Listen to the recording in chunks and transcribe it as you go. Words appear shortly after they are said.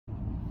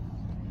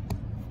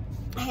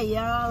Hey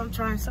y'all, I'm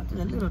trying something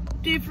a little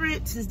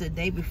different since the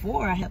day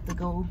before I have to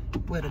go.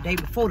 Well, the day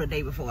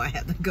before I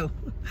have to go.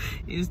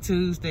 It's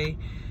Tuesday.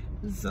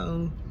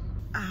 So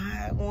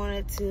I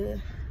wanted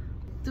to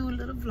do a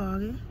little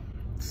vlogging.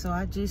 So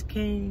I just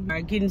came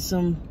getting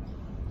some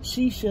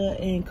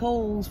shisha and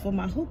coals for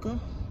my hookah.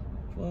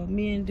 For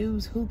me and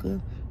Dude's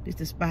hookah. This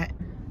the spot.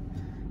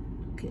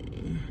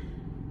 Okay.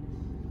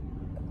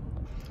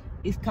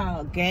 It's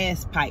called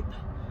Gas Pipe.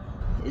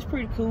 It's a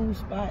pretty cool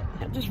spot.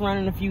 I'm just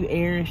running a few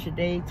errands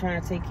today,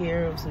 trying to take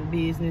care of some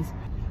business.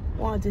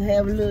 Wanted to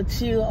have a little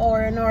chill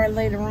R&R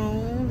later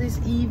on this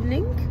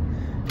evening.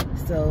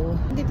 So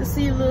I get to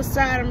see a little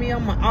side of me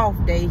on my off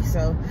day.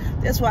 So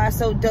that's why it's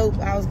so dope.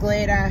 I was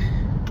glad I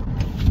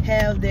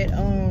have that,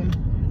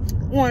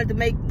 wanted to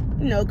make,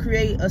 you know,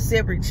 create a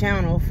separate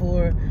channel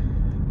for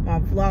my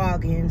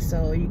vlogging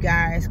so you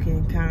guys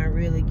can kind of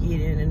really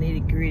get in the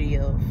nitty gritty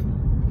of,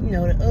 you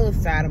know, the other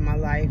side of my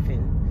life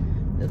and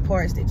the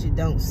parts that you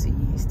don't see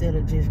instead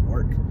of just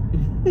work.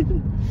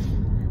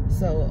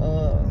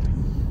 So,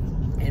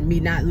 and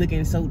me not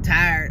looking so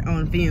tired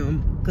on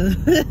film.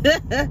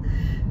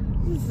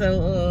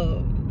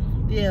 So,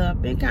 yeah,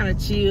 I've been kind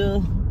of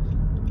chill.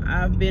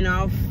 I've been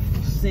off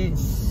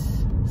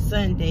since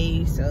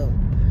Sunday, so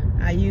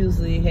I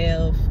usually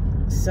have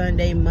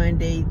Sunday,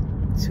 Monday,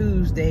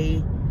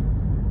 Tuesday,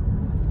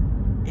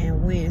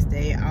 and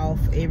Wednesday off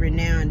every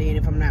now and then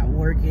if I'm not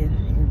working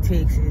in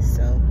Texas.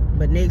 So,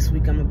 but next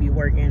week I'm gonna be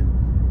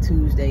working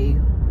Tuesday,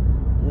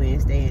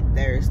 Wednesday, and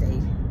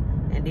Thursday,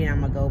 and then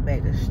I'm gonna go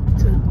back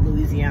to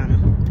Louisiana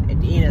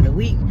at the end of the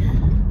week.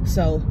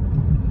 So,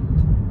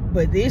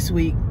 but this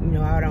week, you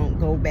know, I don't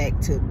go back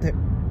to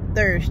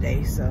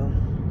Thursday, so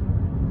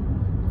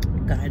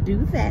gotta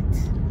do that.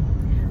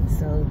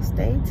 So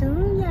stay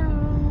tuned,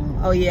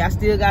 y'all. Oh yeah, I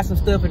still got some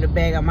stuff in the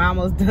bag. I'm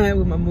almost done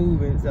with my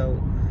moving,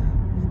 so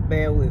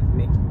bear with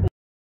me.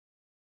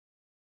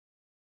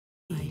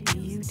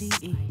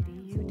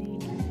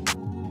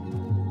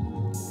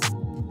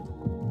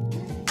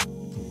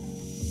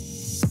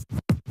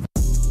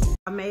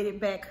 I made it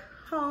back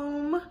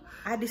home.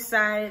 I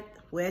decided,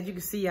 well, as you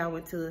can see, I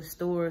went to the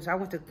stores. I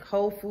went to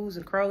Whole Foods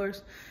and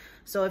Kroger's.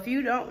 So if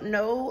you don't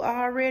know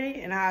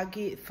already, and I'll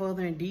get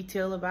further in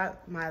detail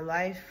about my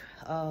life,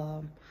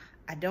 I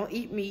don't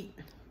eat meat.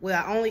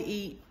 Well, I only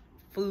eat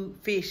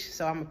fish,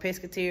 so I'm a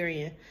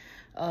pescatarian.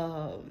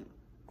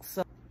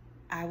 So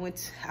I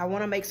want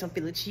to make some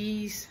Philly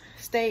cheese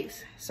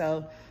steaks.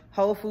 So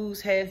Whole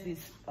Foods has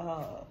this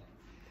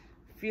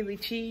Philly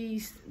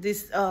cheese,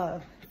 this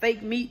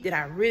fake meat that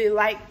I really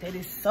like, that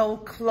is so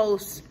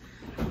close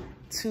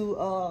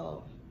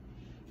to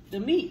the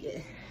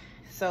meat.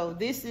 So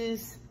this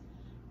is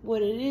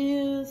what it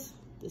is.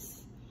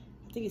 This,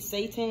 I think it's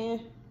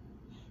Seitan,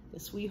 the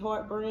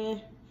Sweetheart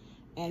brand.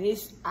 And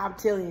it's, I'm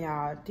telling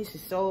y'all, this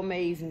is so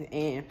amazing.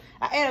 And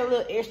I add a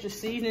little extra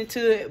seasoning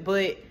to it,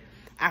 but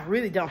I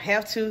really don't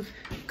have to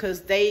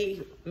because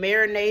they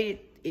marinated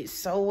it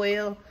so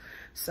well.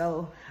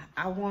 So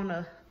I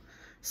wanna,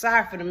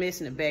 sorry for the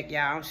mess in the back,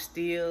 y'all.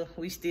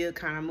 We still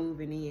kind of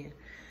moving in.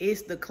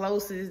 It's the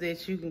closest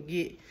that you can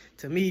get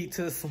to me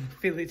to some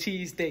Philly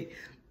cheesesteak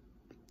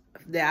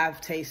that I've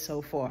tasted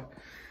so far.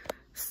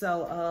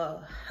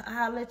 So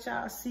I'll let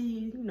y'all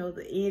see, you know,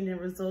 the ending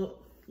result.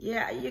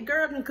 Yeah, your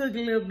girl can cook a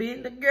little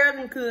bit. The girl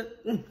can cook.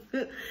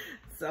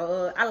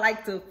 So I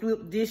like to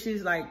flip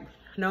dishes, like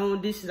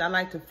known dishes. I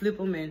like to flip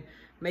them and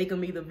make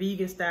them either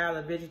vegan style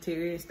or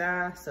vegetarian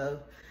style. So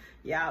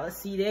y'all, let's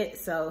see that.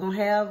 So I'm gonna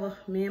have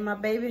me and my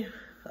baby.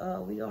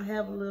 We gonna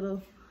have a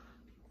little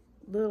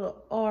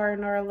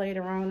R&R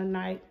later on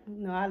tonight.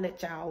 You know, I'll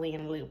let y'all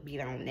in a little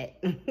bit on that.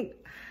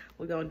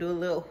 We're gonna do a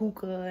little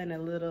hookah and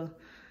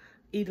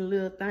eat a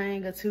little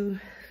thing or two,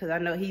 because I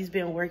know he's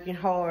been working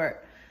hard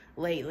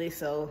lately,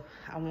 so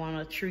I want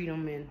to treat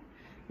him and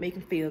make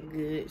him feel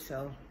good.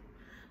 So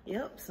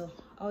yep. So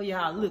oh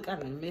y'all, look, I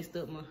done messed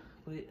up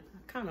but I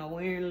kind of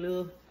wearing a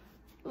little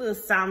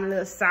something.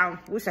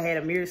 Wish I had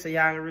a mirror so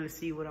y'all can really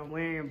see what I'm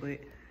wearing, but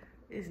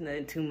it's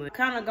nothing too much.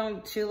 Kind of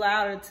gonna chill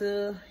out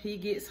until he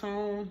gets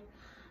home.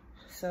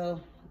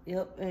 So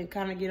yep, and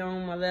kind of get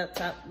on my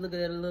laptop, look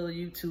at a little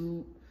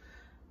YouTube,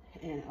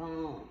 and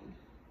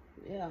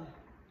yeah,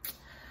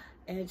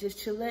 and just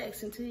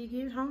chillax until you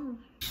get home.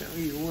 Show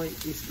you what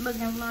it's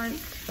looking like.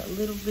 A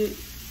little bit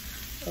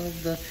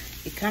of the,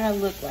 it kind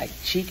of looked like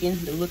chicken,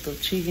 the look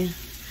of chicken.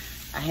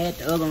 I had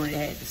the other one that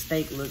had the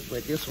steak look,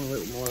 but this one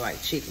looked more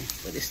like chicken,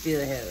 but it still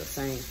had the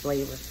same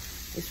flavor.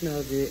 It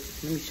smells good.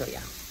 Let me show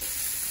y'all.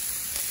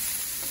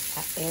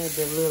 I added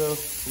a little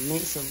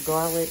mince of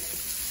garlic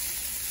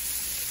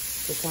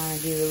to kind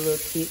of give it a little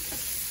kick.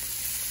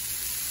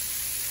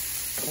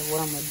 And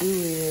what I'm gonna do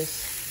is,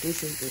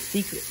 this is the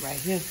secret right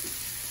here.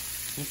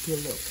 And put a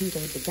little pico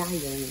de gallo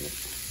in it.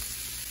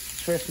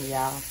 Trust me,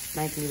 y'all.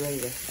 Thank me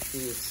later. It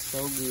is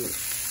so good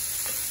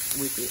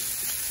with it.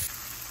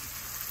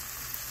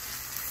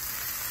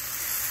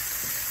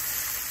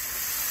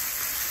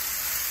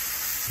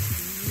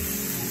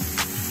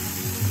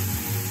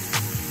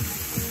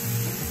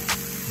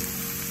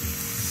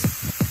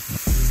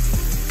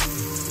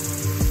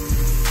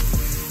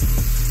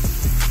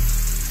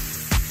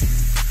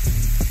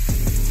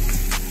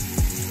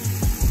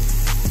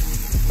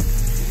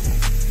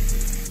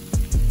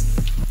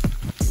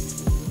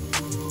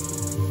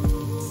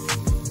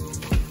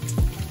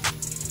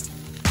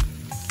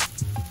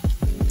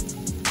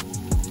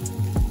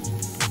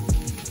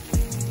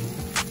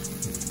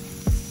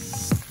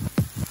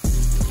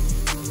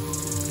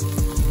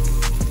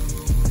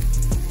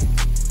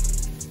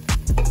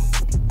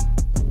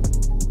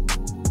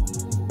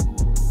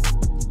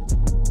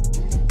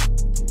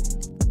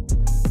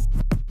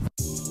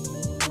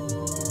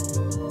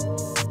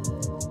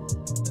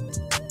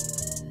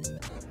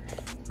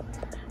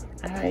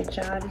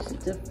 y'all. This is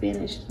the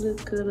finished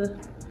look of the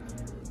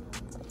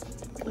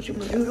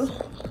whatchamajdoodle.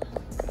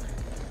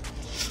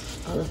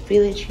 All the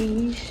Philly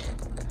cheese.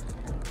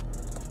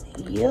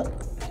 Yep.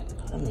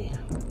 Come here.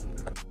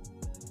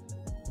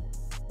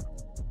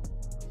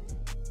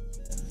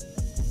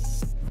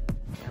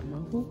 Got my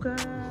hookah.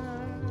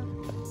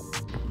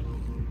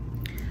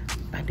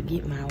 About to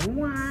get my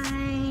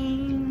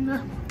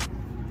wine.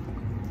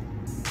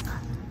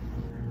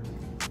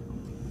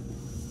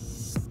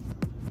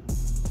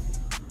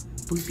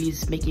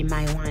 Boofy's making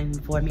my wine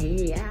for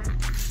me. Yeah.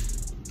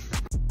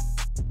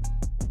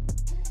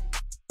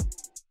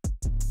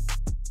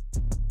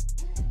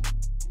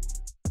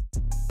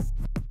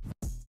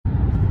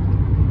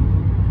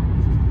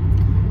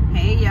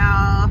 Hey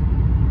y'all,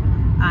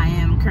 I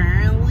am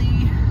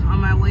currently on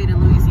my way to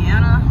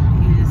Louisiana.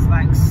 It is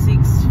like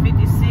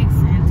 6:56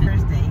 and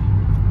Thursday.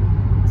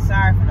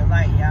 Sorry for the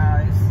light,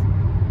 y'all. It's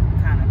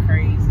kind of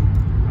crazy.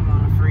 I'm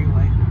on the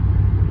freeway,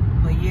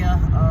 but yeah,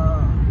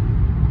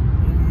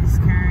 it's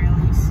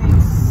currently 6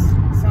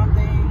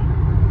 something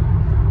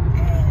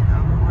and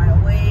I'm on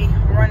my way.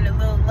 I'm running a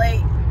little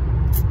late.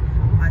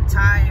 My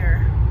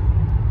tire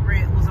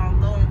was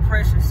on low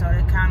pressure, so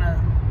it kind of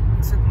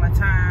took my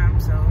time.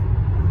 So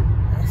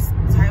that's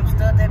the type of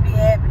stuff that be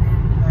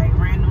happening, like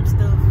random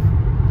stuff.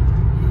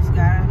 You just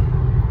gotta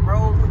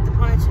roll with the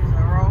punches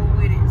or roll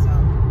with it.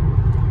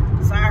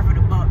 So sorry for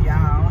the bump, y'all.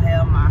 I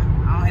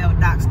don't have a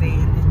dock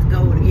stand. It's the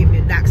goal to give me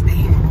a dock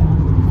stand.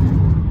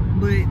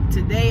 But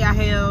today I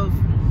have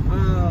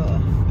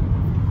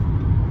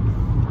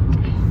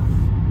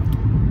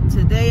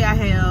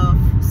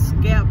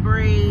scalp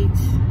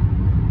braids,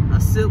 a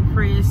silk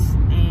press,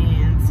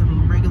 and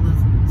some regular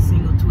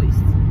single twists.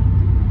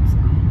 So,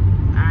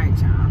 alright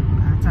y'all,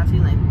 I'll talk to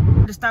you later.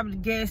 I just stopped at the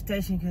gas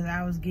station because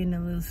I was getting a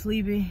little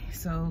sleepy,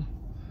 so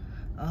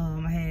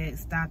I had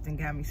stopped and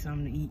got me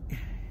something to eat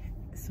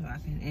so I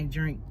can, and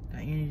drink,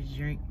 an energy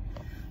drink.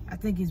 I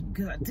think it's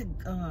because I took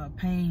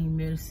pain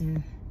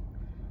medicine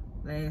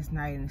last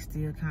night and it's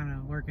still kind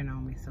of working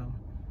on me, so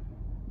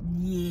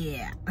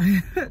yeah.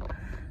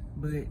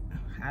 But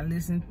I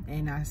listened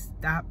and I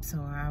stopped so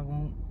I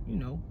won't, you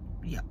know,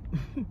 yeah.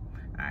 All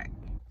right.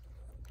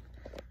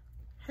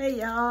 Hey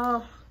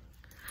y'all,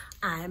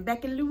 I'm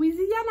back in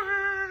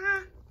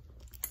Louisiana.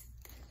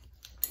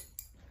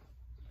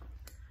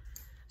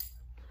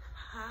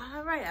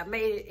 All right, I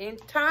made it in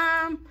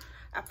time.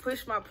 I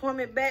pushed my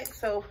appointment back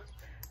to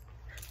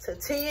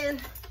 10,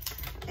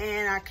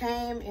 and I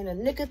came in a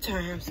nick of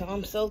time, so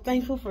I'm so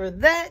thankful for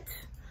that.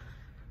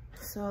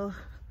 So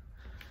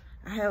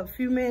I have a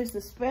few minutes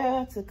to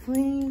spare to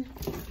clean,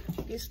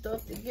 get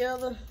stuff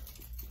together.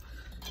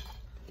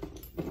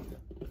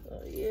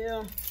 So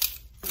yeah.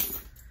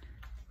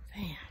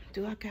 Damn,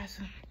 do I got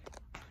some?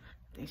 I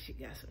think she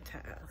got some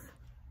towels.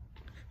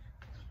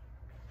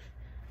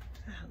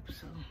 I hope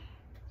so.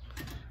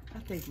 I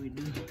think we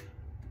do.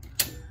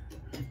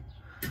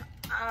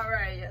 All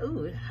right,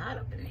 ooh, it's hot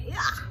up in here.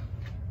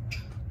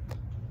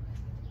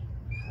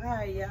 All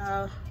right,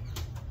 y'all.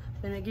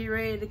 Gonna get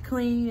ready to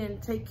clean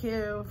and take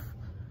care of,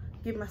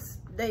 get my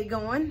day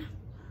going.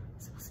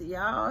 So see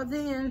y'all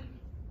then.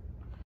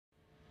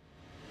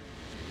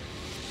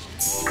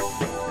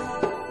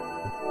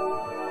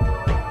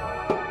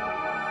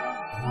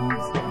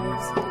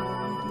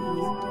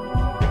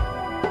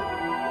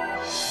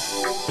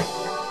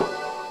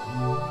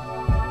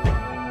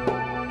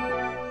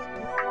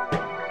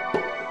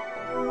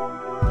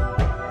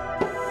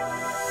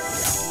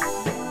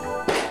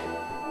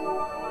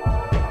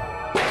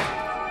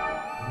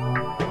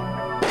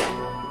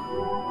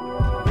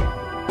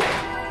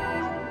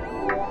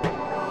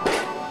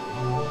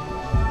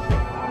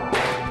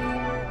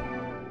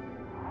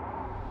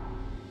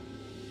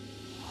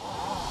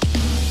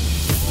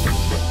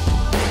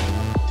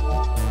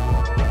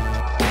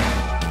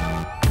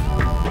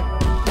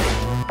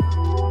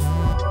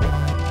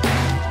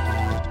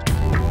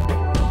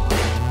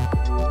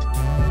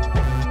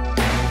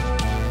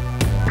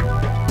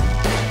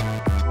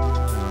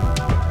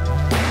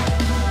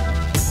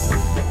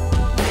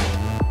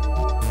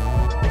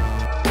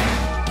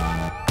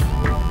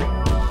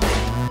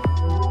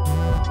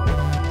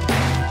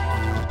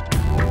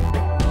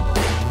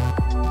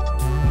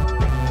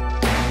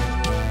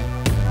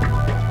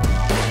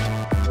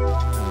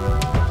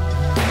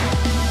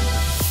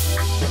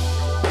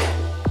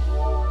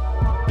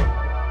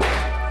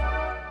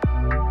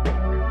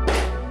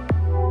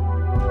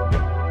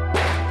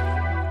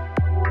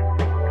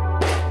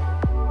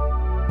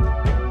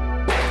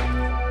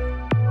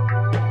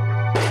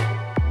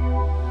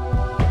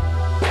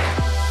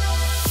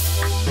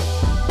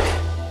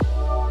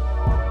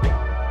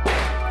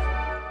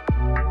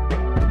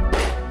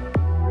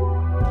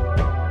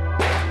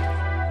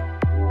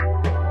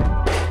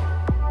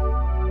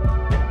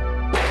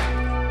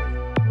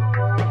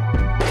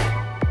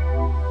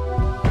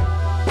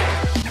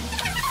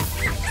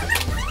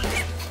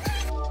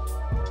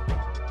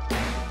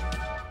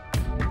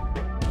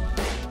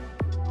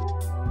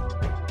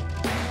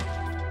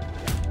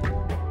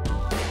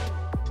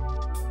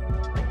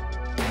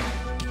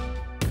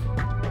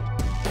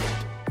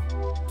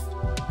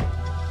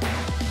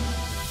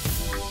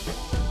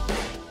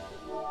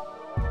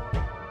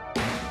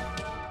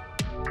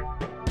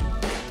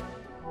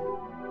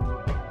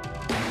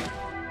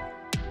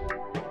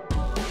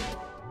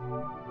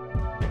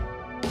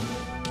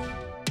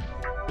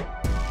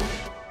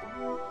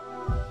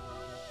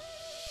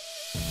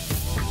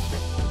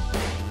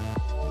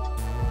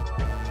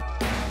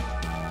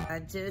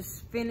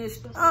 just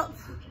finished up.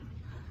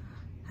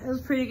 It was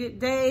a pretty good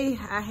day.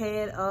 I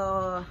had,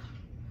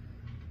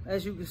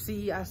 as you can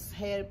see, I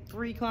had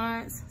 3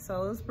 clients,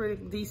 so it was a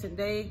pretty decent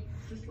day.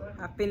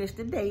 I finished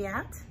the day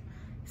out.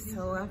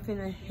 So I'm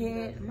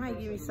finna might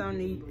give me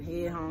something to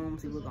head home,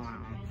 see what's going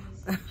on.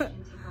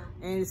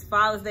 And it's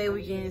Father's Day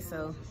weekend,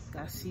 so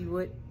gotta see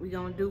what we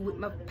gonna do with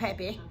my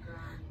pappy.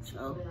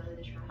 So,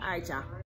 all right, y'all.